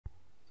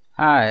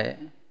Hi,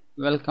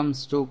 welcomes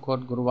to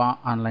Code Guruva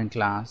online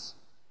class.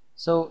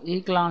 So ఈ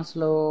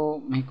క్లాస్లో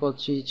మీకు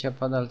వచ్చి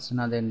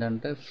చెప్పదలసినది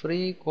ఏంటంటే ఫ్రీ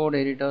కోడ్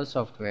ఎడిటర్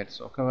సాఫ్ట్వేర్స్.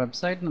 ఒక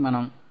వెబ్సైట్ని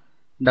మనం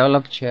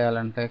డెవలప్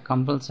చేయాలంటే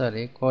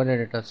కంపల్సరీ కోడ్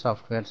ఎడిటర్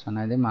సాఫ్ట్వేర్స్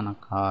అనేది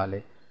మనకు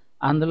కావాలి.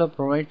 అందులో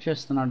ప్రొవైడ్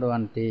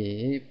చేస్తున్నటువంటి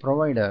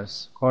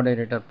కోడ్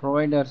ఎడిటర్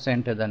ప్రొవైడర్స్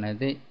ఏంటిది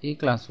అనేది ఈ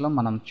క్లాస్లో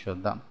మనం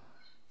చూద్దాం.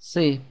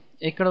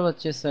 ఇక్కడ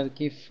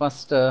వచ్చేసరికి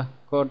ఫస్ట్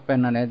కోడ్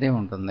పెన్ అనేది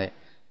ఉంటుంది.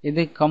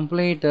 ఇది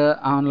కంప్లీట్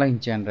ఆన్లైన్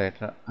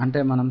జనరేటర్, అంటే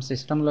మనం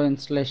సిస్టంలో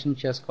ఇన్స్టలేషన్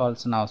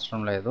చేసుకోవాల్సిన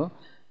అవసరం లేదు.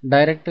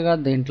 డైరెక్ట్గా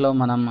దీంట్లో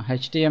మనం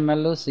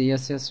HTML,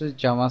 CSS,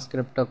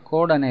 జావాస్క్రిప్ట్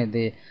కోడ్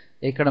అనేది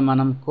ఇక్కడ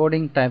మనం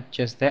కోడింగ్ టైప్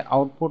చేస్తే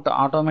అవుట్పుట్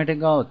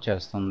ఆటోమేటిక్గా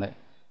వచ్చేస్తుంది.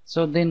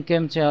 సో దీనికి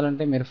ఏం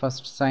చేయాలంటే మీరు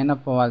ఫస్ట్ సైన్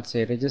అప్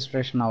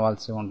రిజిస్ట్రేషన్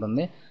అవ్వాల్సి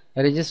ఉంటుంది.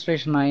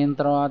 రిజిస్ట్రేషన్ అయిన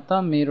తర్వాత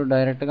మీరు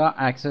డైరెక్ట్గా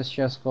యాక్సెస్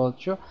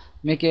చేసుకోవచ్చు.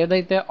 మీకు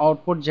ఏదైతే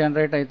అవుట్పుట్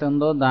జనరేట్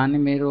అవుతుందో దాన్ని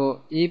మీరు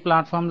ఈ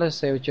ప్లాట్ఫామ్లో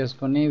సేవ్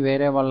చేసుకుని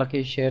వేరే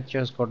వాళ్ళకి షేర్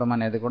చేసుకోవడం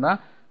అనేది కూడా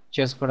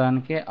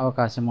చేసుకోవడానికి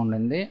అవకాశం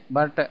ఉండింది.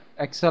 బట్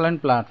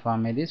ఎక్సలెంట్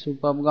ప్లాట్ఫామ్, ఇది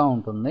సూపర్గా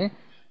ఉంటుంది.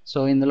 సో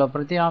ఇందులో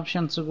ప్రతి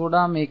ఆప్షన్స్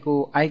కూడా మీకు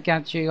ఐ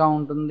క్యాచీగా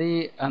ఉంటుంది,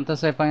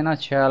 ఎంతసేపు అయినా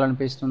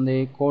చేయాలనిపిస్తుంది.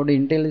 కోడ్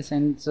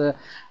ఇంటెలిజెన్స్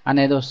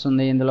అనేది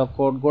వస్తుంది, ఇందులో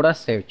కోడ్ కూడా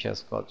సేవ్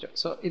చేసుకోవచ్చు.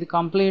 సో ఇది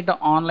కంప్లీట్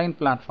ఆన్లైన్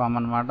ప్లాట్ఫామ్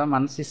అనమాట.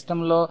 మన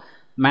సిస్టంలో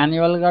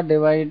మాన్యువల్గా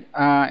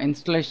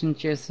ఇన్స్టలేషన్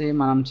చేసి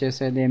మనం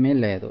చేసేది ఏమీ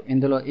లేదు,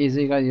 ఇందులో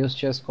ఈజీగా యూస్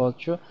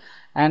చేసుకోవచ్చు.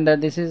 And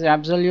this is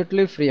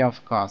absolutely free of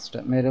cost,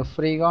 మీరు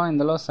ఫ్రీగా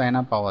ఇందులో సైన్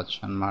అప్ అవ్వచ్చు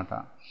అనమాట.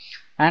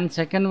 And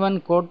second one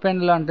code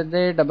pen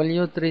లాంటిది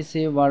W3C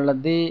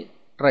వాళ్ళది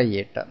ట్రై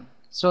ఇట్.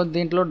 సో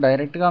దీంట్లో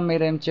డైరెక్ట్గా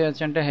మీరు ఏం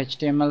చేయొచ్చు అంటే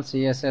HTML,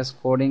 CSS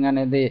కోడింగ్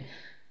అనేది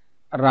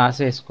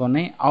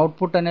రాసేసుకొని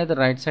అవుట్పుట్ అనేది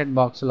రైట్ సైడ్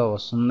బాక్స్లో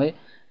వస్తుంది.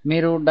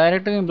 మీరు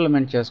డైరెక్ట్గా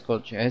ఇంప్లిమెంట్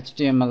చేసుకోవచ్చు.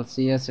 HTML,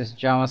 CSS,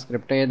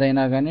 జావాస్క్రిప్ట్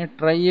ఏదైనా కానీ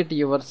ట్రై ఇట్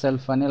యువర్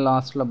సెల్ఫ్ అని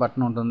లాస్ట్లో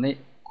బటన్ ఉంటుంది.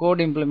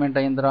 కోడ్ ఇంప్లిమెంట్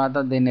అయిన తర్వాత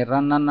దీన్ని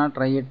రన్ అన్నా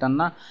ట్రై ఇట్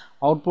అన్నా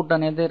అవుట్పుట్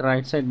అనేది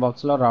రైట్ సైడ్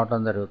బాక్స్లో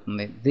రావడం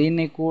జరుగుతుంది.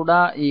 దీన్ని కూడా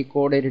ఈ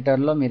కోడ్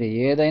ఎడిటర్లో మీరు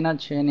ఏదైనా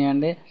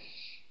చేయనియండి,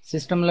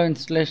 సిస్టంలో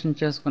ఇన్స్టలేషన్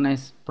చేసుకునే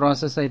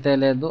ప్రాసెస్ అయితే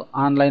లేదు,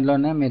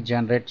 ఆన్లైన్లోనే మీరు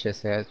జనరేట్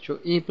చేసేయచ్చు.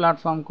 ఈ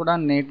ప్లాట్ఫామ్ కూడా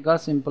నీట్గా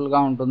సింపుల్గా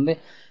ఉంటుంది.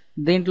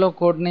 దీంట్లో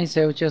కోడ్ని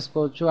సేవ్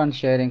చేసుకోవచ్చు అండ్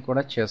షేరింగ్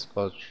కూడా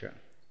చేసుకోవచ్చు.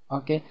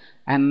 ఓకే,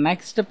 అండ్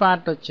నెక్స్ట్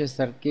పార్ట్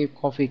వచ్చేసరికి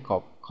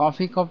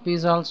coffee cup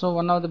is also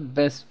one of the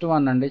best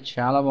one అండి.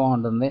 చాలా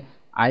బాగుంటుంది,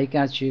 ఐ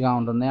క్యాచీగా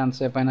ఉంటుంది,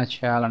 అంతసేపు అయినా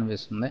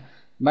చేయాలనిపిస్తుంది.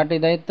 బట్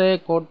ఇదైతే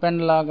కోడ్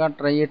పెన్ లాగా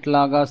ట్రై ఇట్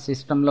లాగా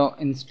సిస్టంలో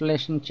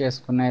ఇన్స్టలేషన్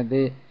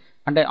చేసుకునేది,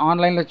 అంటే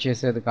ఆన్లైన్లో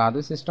చేసేది కాదు,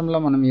 సిస్టంలో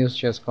మనం యూజ్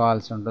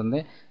చేసుకోవాల్సి ఉంటుంది.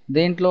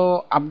 దీంట్లో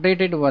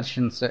అప్డేటెడ్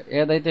వర్షన్స్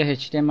ఏదైతే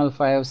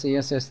HTML5,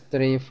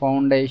 CSS3,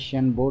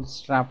 ఫౌండేషన్,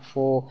 బూట్స్ట్రాప్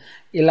 4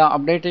 ఇలా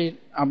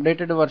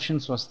అప్డేటెడ్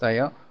వర్షన్స్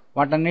వస్తాయో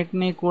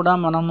వాటన్నిటినీ కూడా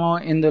మనము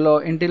ఇందులో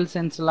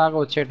ఇంటెలిజెన్స్ లాగా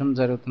వచ్చేయడం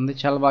జరుగుతుంది.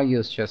 చాలా బాగా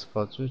యూజ్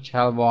చేసుకోవచ్చు,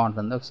 చాలా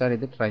బాగుంటుంది. ఒకసారి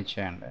ఇది ట్రై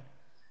చేయండి.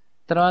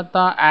 తర్వాత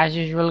యాజ్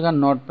యూజువల్గా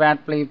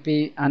NotePad++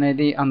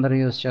 అనేది అందరూ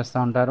యూజ్ చేస్తూ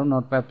ఉంటారు.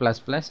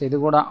 Notepad++, ఇది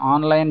కూడా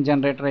ఆన్లైన్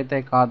జనరేటర్ అయితే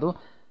కాదు,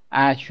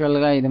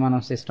 యాక్చువల్గా ఇది మనం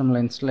సిస్టంలో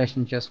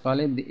ఇన్స్టలేషన్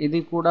చేసుకోవాలి. ఇది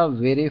కూడా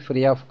వెరీ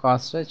ఫ్రీ ఆఫ్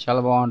కాస్ట్,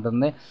 చాలా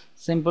బాగుంటుంది,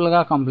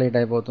 సింపుల్గా కంప్లీట్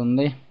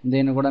అయిపోతుంది.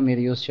 దీన్ని కూడా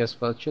మీరు యూజ్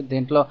చేసుకోవచ్చు.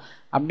 దీంట్లో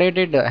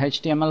updated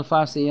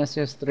HTML5,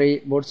 CSS3,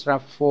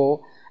 bootstrap 4,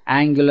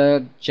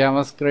 angular,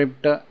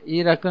 JavaScript ఈ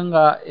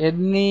రకంగా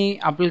ఎన్ని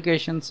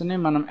అప్లికేషన్స్ని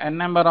మనం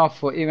number of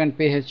even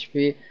PHP,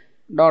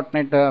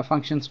 .NET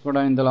functions కూడా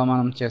ఇందులో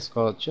మనం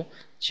చేసుకోవచ్చు.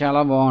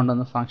 చాలా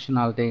బాగుంటుంది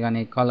ఫంక్షనాలిటీ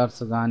కానీ,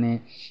 కలర్స్ కానీ,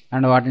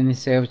 అండ్ వాటిని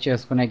సేవ్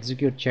చేసుకుని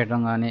ఎగ్జిక్యూట్ చేయడం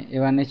కానీ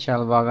ఇవన్నీ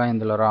చాలా బాగా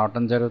ఇందులో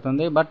రావడం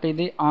జరుగుతుంది. బట్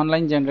ఇది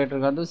ఆన్లైన్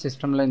జనరేటర్ కాదు,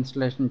 సిస్టంలో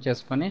ఇన్స్టలేషన్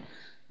చేసుకొని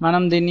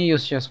మనం దీన్ని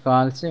యూస్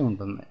చేసుకోవాల్సి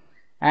ఉంటుంది.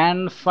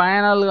 అండ్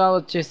ఫైనల్గా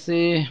వచ్చేసి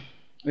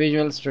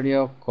విజువల్ స్టూడియో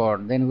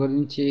కోడ్. దీని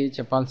గురించి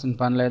చెప్పాల్సిన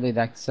పని లేదు,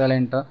 ఇది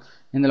ఎక్సలెంట్.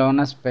 ఇందులో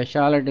ఉన్న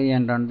స్పెషాలిటీ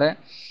ఏంటంటే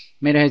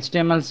మీరు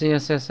HTML,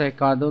 CSS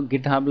కాదు,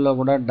 గిట్హబ్లో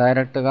కూడా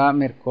డైరెక్ట్గా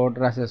మీరు కోడ్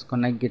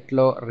రాసేసుకునే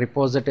గిట్లో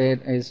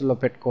రిపోజిటరీస్లో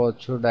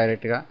పెట్టుకోవచ్చు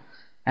డైరెక్ట్గా.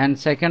 అండ్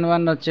సెకండ్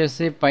వన్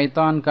వచ్చేసి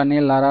పైథాన్ కానీ,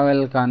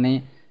 లారావెల్ కానీ,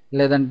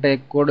 లేదంటే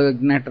కోడ్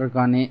ఇగ్నైటర్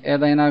కానీ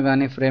ఏదైనా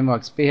కానీ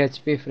ఫ్రేమ్వర్క్స్,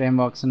 PHP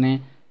ఫ్రేమ్వర్క్స్ని,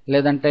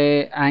 లేదంటే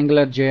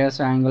యాంగులర్ JS,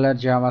 యాంగులర్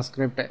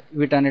జావాస్క్రిప్ట్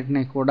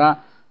వీటన్నిటిని కూడా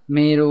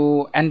మీరు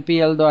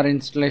NPL ద్వారా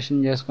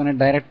ఇన్స్టలేషన్ చేసుకొని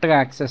డైరెక్ట్గా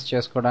యాక్సెస్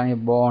చేసుకోవడానికి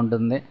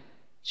బాగుంటుంది.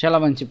 చాలా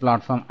మంచి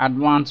ప్లాట్ఫామ్,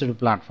 అడ్వాన్స్డ్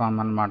ప్లాట్ఫామ్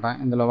అనమాట.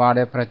 ఇందులో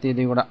వాడే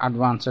ప్రతిదీ కూడా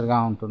అడ్వాన్స్డ్గా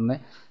ఉంటుంది.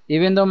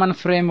 ఈవెన్ దో మన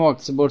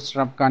ఫ్రేమ్వర్క్స్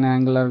బూట్స్ట్రాప్ కానీ,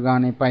 యాంగులర్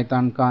కానీ,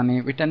 పైథాన్ కానీ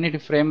వీటన్నిటి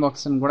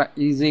ఫ్రేమ్వర్క్స్ని కూడా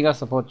ఈజీగా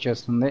సపోర్ట్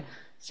చేస్తుంది.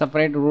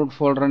 సపరేట్ రూట్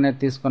ఫోల్డర్ అనేది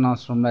తీసుకునే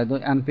అవసరం లేదు.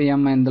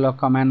 NPM ఇందులో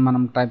కమాండ్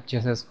మనం టైప్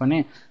చేసేసుకొని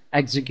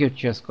ఎగ్జిక్యూట్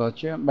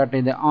చేసుకోవచ్చు. బట్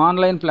ఇది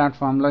ఆన్లైన్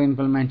ప్లాట్ఫామ్లో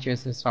ఇంప్లిమెంట్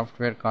చేసే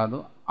సాఫ్ట్వేర్ కాదు,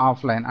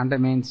 ఆఫ్లైన్. అంటే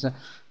మీన్స్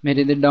మీరు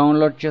ఇది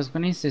డౌన్లోడ్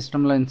చేసుకుని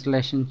సిస్టంలో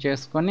ఇన్స్టలేషన్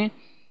చేసుకొని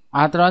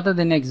ఆ తర్వాత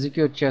దీన్ని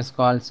ఎగ్జిక్యూట్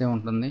చేసుకోవాల్సి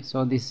ఉంటుంది. So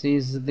this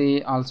is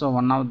also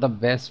one of the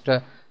best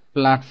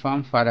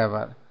platform for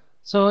ever.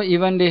 So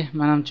ఇవండి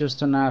మనం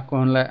చూస్తున్న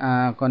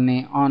కొన్ని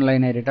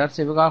ఆన్లైన్ ఎడిటర్స్.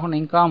 ఇవి కాకుండా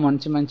ఇంకా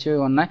మంచివి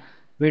ఉన్నాయి.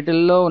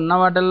 వీటిల్లో ఉన్న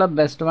వాటిల్లో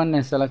బెస్ట్ వన్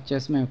నేను సెలెక్ట్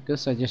చేసి మీకు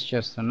సజెస్ట్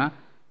చేస్తున్నా.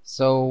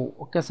 సో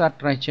ఒక్కసారి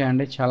ట్రై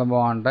చేయండి, చాలా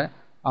బాగుంటాయి.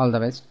 All the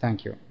best.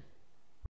 Thank you.